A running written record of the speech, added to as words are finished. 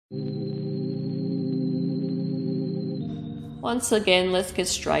Once again, let's get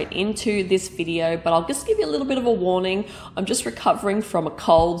straight into this video, but I'll just give you a little bit of a warning. I'm just recovering from a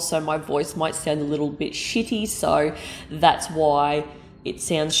cold, so my voice might sound a little bit shitty, so that's why it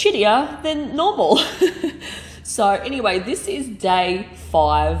sounds shittier than normal. So anyway, this is day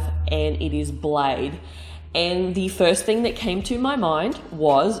 5 and it is Blade. And the first thing that came to my mind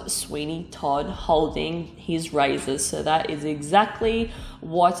was Sweeney Todd holding his razors. So that is exactly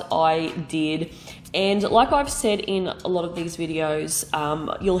what I did. And like I've said in a lot of these videos,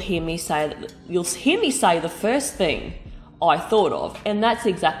 you'll hear me say the first thing I thought of, and that's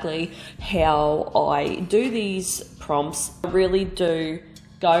exactly how I do these prompts. I really do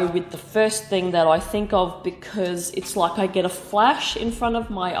go with the first thing that I think of, because it's like I get a flash in front of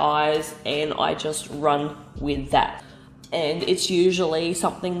my eyes and I just run with that. And it's usually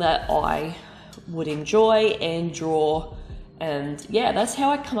something that I would enjoy and draw. And yeah, that's how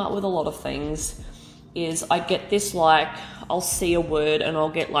I come up with a lot of things, is I get this, like, I'll see a word and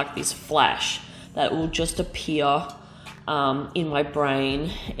I'll get like this flash that will just appear in my brain,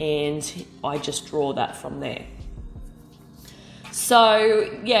 and I just draw that from there.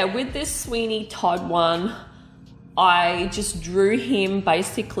 So yeah, with this Sweeney Todd one, I just drew him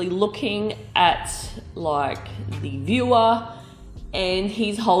basically looking at like the viewer, and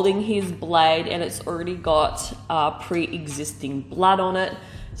he's holding his blade and it's already got pre-existing blood on it.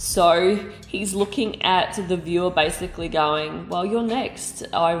 So he's looking at the viewer basically going, well, you're next.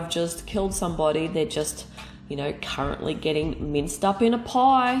 I've just killed somebody. They're just, you know, currently getting minced up in a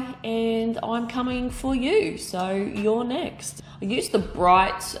pie and I'm coming for you. So you're next. I used the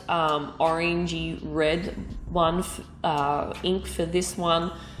bright orangey red one ink for this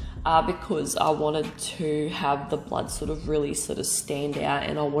one because I wanted to have the blood sort of really sort of stand out,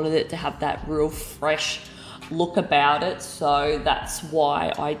 and I wanted it to have that real fresh look about it. So that's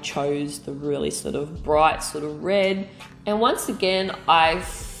why I chose the really sort of bright sort of red. And once again, I've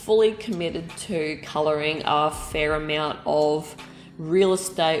fully committed to colouring a fair amount of real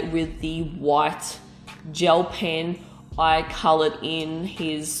estate with the white gel pen. I coloured in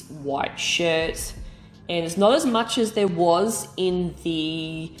his white shirt, and it's not as much as there was in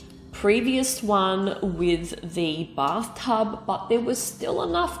the previous one with the bathtub, but there was still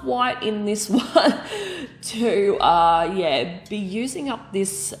enough white in this one to be using up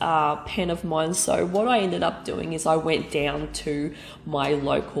this pen of mine. So what I ended up doing is I went down to my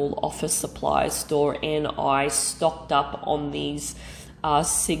local office supply store and I stocked up on these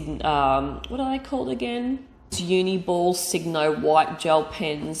what are they called again? Uniball Signo white gel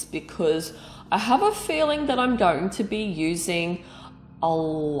pens, because I have a feeling that I'm going to be using a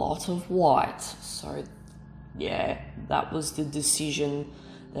lot of white. So yeah, that was the decision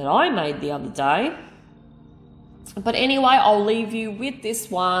that I made the other day. But anyway, I'll leave you with this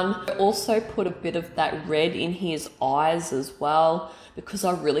one. I also put a bit of that red in his eyes as well, because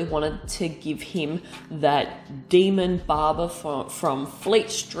I really wanted to give him that demon barber from Fleet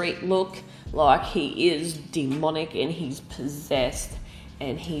Street look, like he is demonic and he's possessed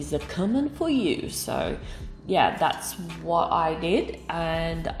and he's a-coming for you. So yeah, that's what I did,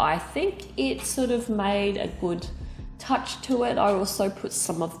 and I think it sort of made a good touch to it. I also put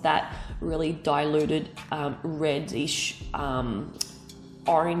some of that really diluted reddish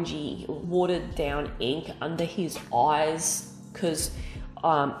orangey watered down ink under his eyes, because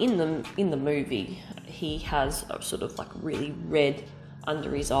in the movie he has a sort of like really red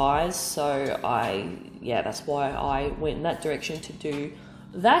under his eyes. So that's why I went in that direction to do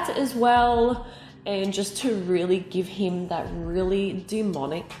that as well, and just to really give him that really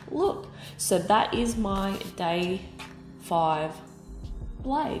demonic look. So that is my day 5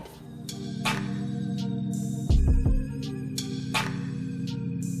 Blade.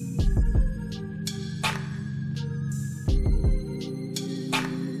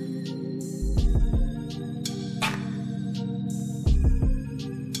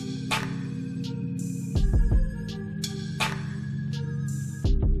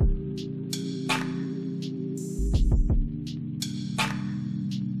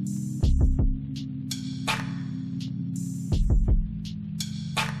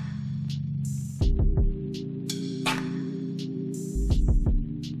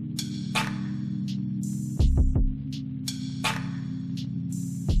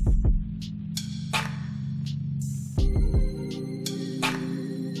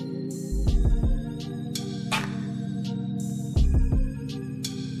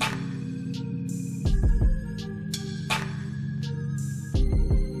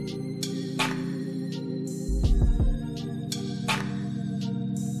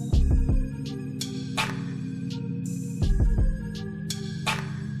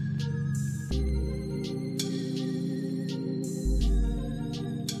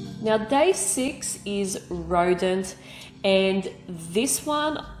 Now day 6 is Rodent, and this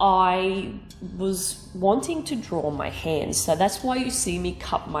one I was wanting to draw my hands, so that's why you see me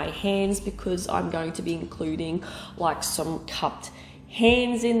cup my hands, because I'm going to be including like some cupped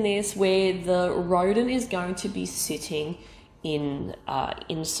hands in this, where the rodent is going to be sitting in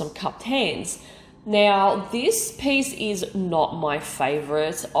some cupped hands. Now this piece is not my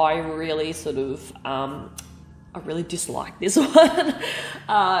favorite. I really I really dislike this one.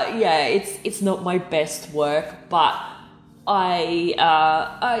 Yeah, it's not my best work, but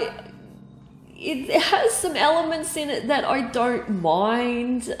it has some elements in it that I don't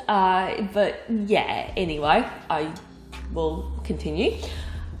mind. But yeah, anyway, I will continue.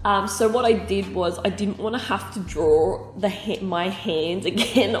 So what I did was I didn't want to have to draw my hand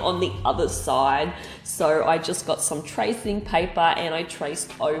again on the other side. So I just got some tracing paper and I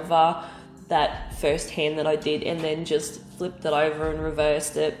traced over that first hand that I did, and then just flipped it over and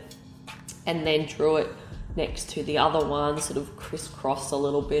reversed it, and then drew it next to the other one, sort of crisscross a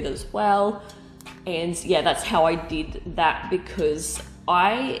little bit as well. And yeah, that's how I did that, because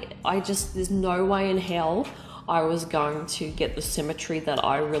I just, there's no way in hell I was going to get the symmetry that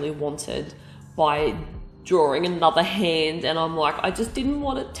I really wanted by drawing another hand. And I'm like, I just didn't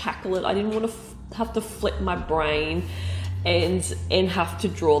want to tackle it. I didn't want to have to flip my brain and have to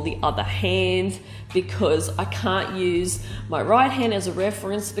draw the other hand, because I can't use my right hand as a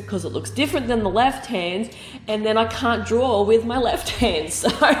reference because it looks different than the left hand, and then I can't draw with my left hand. So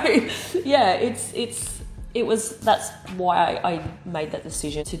yeah, that's why I made that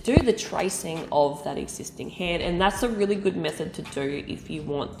decision to do the tracing of that existing hand. And that's a really good method to do if you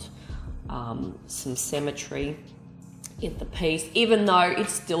want some symmetry in the piece, even though it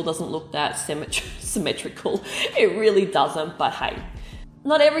still doesn't look that symmetrical. It really doesn't, but hey,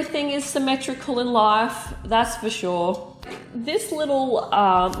 not everything is symmetrical in life, that's for sure. This little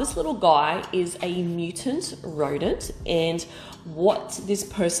guy is a mutant rodent, and what this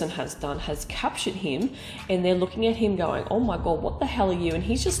person has done has captured him, and they're looking at him going, oh my god, what the hell are you? And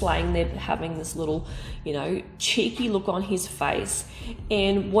he's just laying there having this little, you know, cheeky look on his face.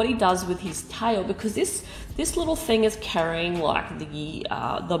 And what he does with his tail, because this little thing is carrying like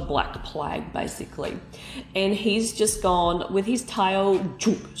the black plague basically, and he's just gone with his tail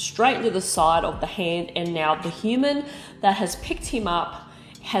straight to the side of the hand, and now the human that has picked him up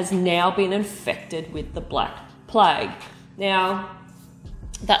has now been infected with the black plague. Now,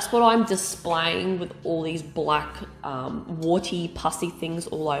 that's what I'm displaying with all these black, warty, pussy things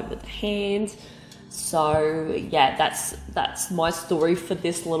all over the hand. So yeah, that's my story for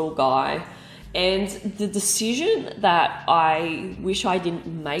this little guy. And the decision that I wish I didn't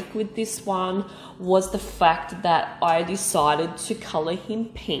make with this one was the fact that I decided to color him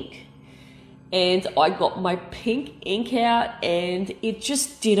pink. And I got my pink ink out and it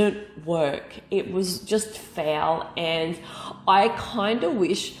just didn't work. It was just foul, and I kind of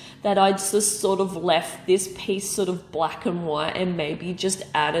wish that I'd just sort of left this piece sort of black and white and maybe just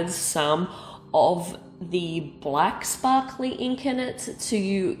added some of the black sparkly ink in it to,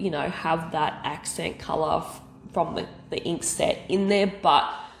 you know, have that accent color from the ink set in there.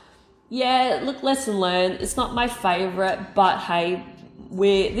 But yeah, look, lesson learned. It's not my favorite, but hey,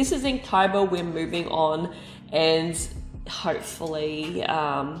 this is Inktober, we're moving on, and hopefully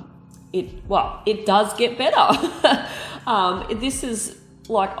it does get better. This is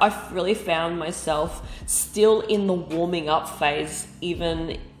like, I've really found myself still in the warming up phase,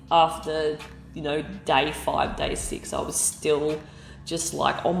 even after, you know, day 5, day 6. I was still just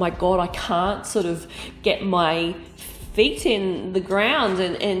like, oh my god, I can't sort of get my feet in the ground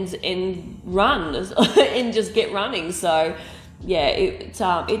and run and just get running. So yeah,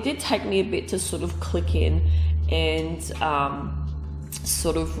 it did take me a bit to sort of click in and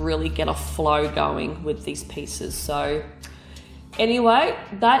sort of really get a flow going with these pieces. So anyway,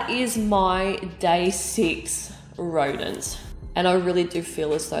 that is my day 6 rodent. And I really do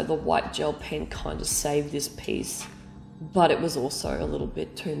feel as though the white gel pen kind of saved this piece, but it was also a little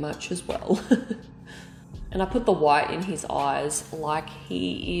bit too much as well. And I put the white in his eyes like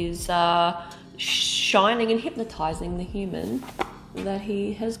he is shining and hypnotizing the human that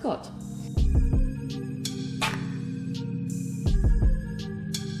he has got.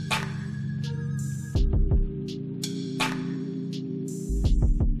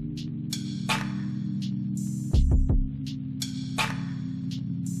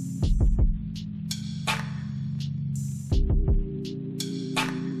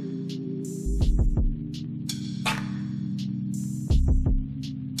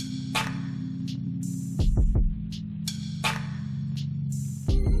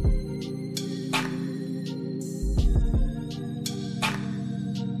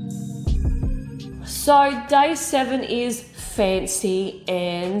 So day 7 is fancy,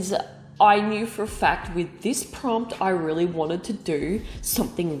 and I knew for a fact with this prompt I really wanted to do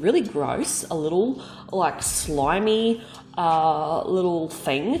something really gross, a little like slimy little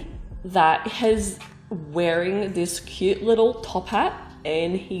thing that has wearing this cute little top hat,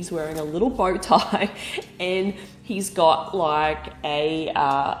 and he's wearing a little bow tie, and he's got like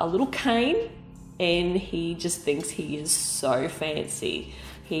a little cane, and he just thinks he is so fancy.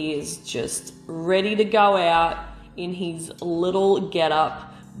 He is just ready to go out in his little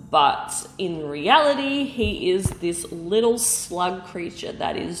getup, but in reality, he is this little slug creature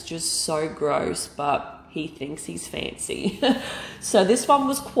that is just so gross, but he thinks he's fancy. So this one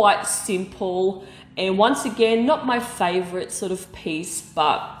was quite simple, and once again, not my favorite sort of piece,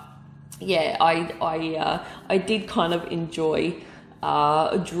 but yeah, I did kind of enjoy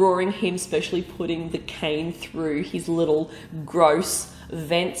drawing him, especially putting the cane through his little gross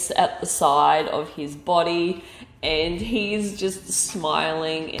vents at the side of his body, and he's just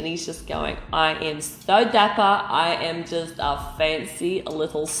smiling and he's just going, I am so dapper, I am just a fancy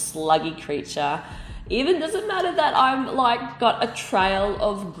little sluggy creature. Even doesn't matter that I'm like got a trail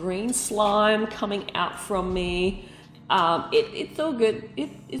of green slime coming out from me. It's all good.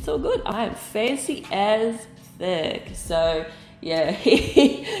 It's all good. I am fancy as fuck. So yeah,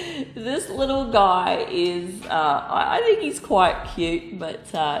 this little guy is, I think he's quite cute, but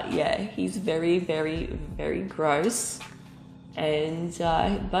yeah, he's very, very, very gross, and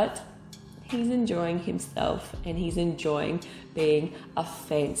but he's enjoying himself, and he's enjoying being a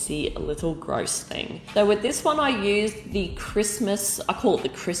fancy little gross thing. So with this one, I used the Christmas, I call it the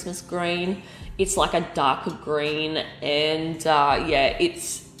Christmas green. It's like a darker green, and yeah,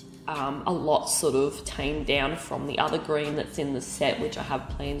 it's a lot sort of tamed down from the other green that's in the set, which I have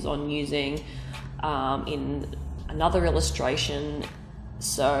plans on using in another illustration.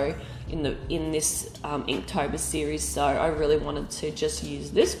 So in this Inktober series, so I really wanted to just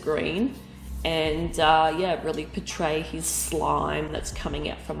use this green and yeah, really portray his slime that's coming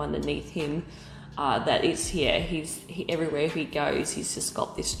out from underneath him. That is, yeah, everywhere he goes, he's just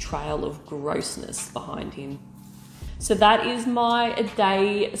got this trail of grossness behind him. So that is my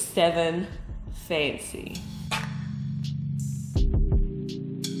day 7 fancy.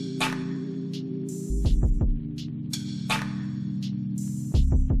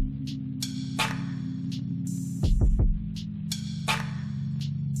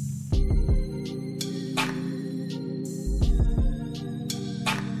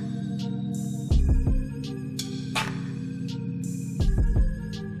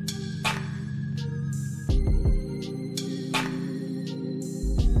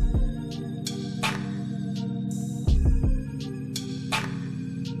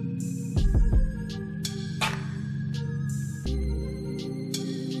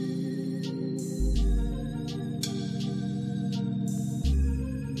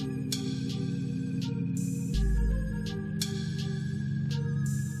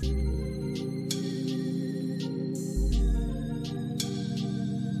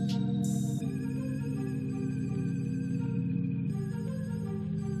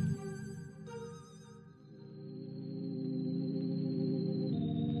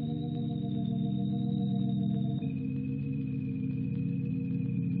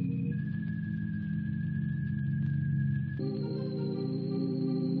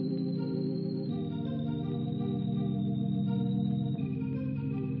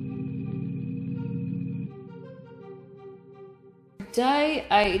 Day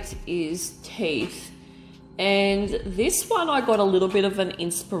 8 is teeth, and this one I got a little bit of an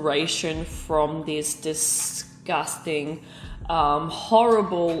inspiration from this disgusting,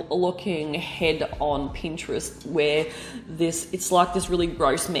 horrible looking head on Pinterest, where it's like this really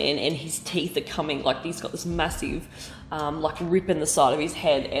gross man and his teeth are coming, like he's got this massive like rip in the side of his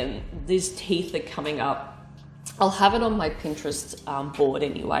head and these teeth are coming up. I'll have it on my Pinterest board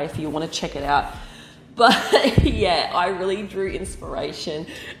anyway if you want to check it out. But yeah, I really drew inspiration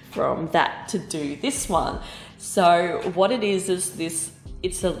from that to do this one. So what it is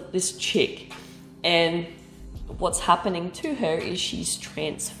this chick, and what's happening to her is she's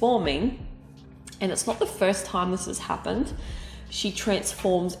transforming, and it's not the first time this has happened. She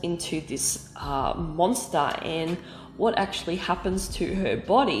transforms into this monster, and what actually happens to her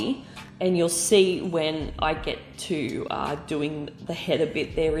body, and you'll see when I get to doing the head a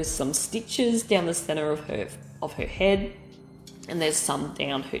bit, there is some stitches down the center of her head, and there's some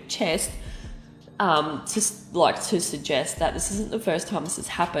down her chest, to suggest that this isn't the first time this has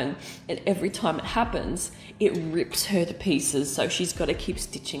happened, and every time it happens, it rips her to pieces, so she's got to keep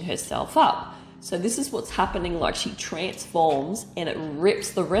stitching herself up. So this is what's happening, like she transforms and it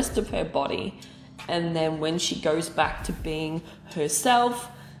rips the rest of her body, and then when she goes back to being herself,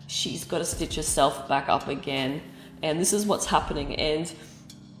 she's got to stitch herself back up again. And this is what's happening. And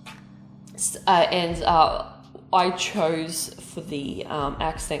I chose for the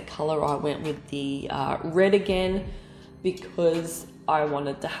accent color, I went with the red again, because I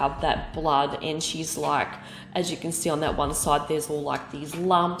wanted to have that blood. And she's like, as you can see on that one side, there's all like these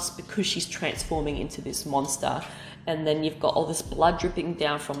lumps because she's transforming into this monster. And then you've got all this blood dripping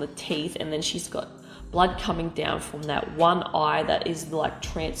down from the teeth, and then she's got blood coming down from that one eye that is like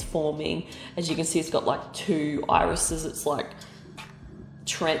transforming. As you can see, it's got like 2 irises. It's like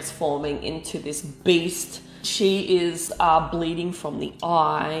transforming into this beast. She is bleeding from the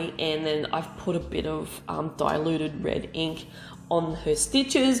eye, and then I've put a bit of diluted red ink on her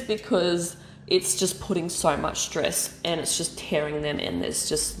stitches because it's just putting so much stress and it's just tearing them, and there's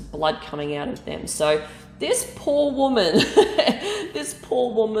just blood coming out of them. So this poor woman, this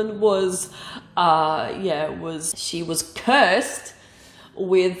poor woman was, she was cursed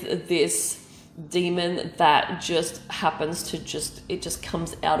with this demon that just happens to it just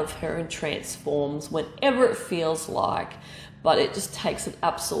comes out of her and transforms whenever it feels like, but it just takes an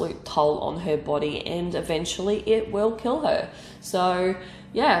absolute toll on her body, and eventually it will kill her. So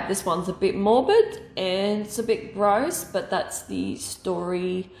yeah, this one's a bit morbid and it's a bit gross, but that's the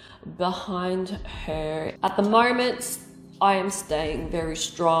story behind her. At the moment, I am staying very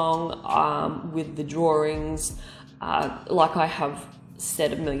strong with the drawings. Like I have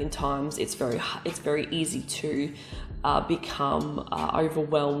said a million times, it's very easy to become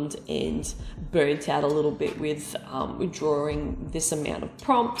overwhelmed and burnt out a little bit with drawing this amount of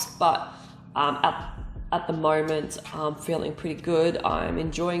prompts, but at the moment I'm feeling pretty good. I'm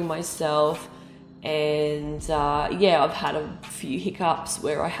enjoying myself, and yeah, I've had a few hiccups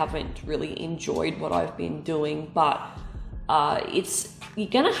where I haven't really enjoyed what I've been doing, but you're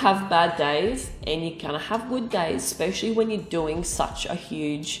gonna have bad days and you're gonna have good days, especially when you're doing such a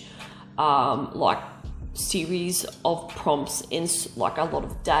huge like series of prompts in like a lot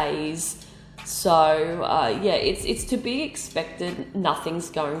of days. So yeah, it's to be expected. Nothing's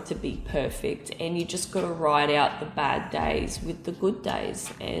going to be perfect, and you just got to ride out the bad days with the good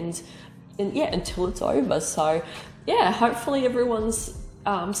days, and yeah, until it's over. So yeah, hopefully everyone's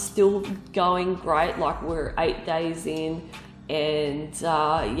still going great. Like, we're 8 days in, and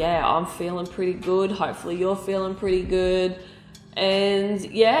yeah, I'm feeling pretty good. Hopefully you're feeling pretty good. And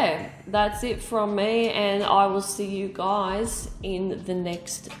yeah, that's it from me, and I will see you guys in the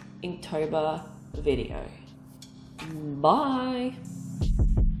next Inktober video. Bye.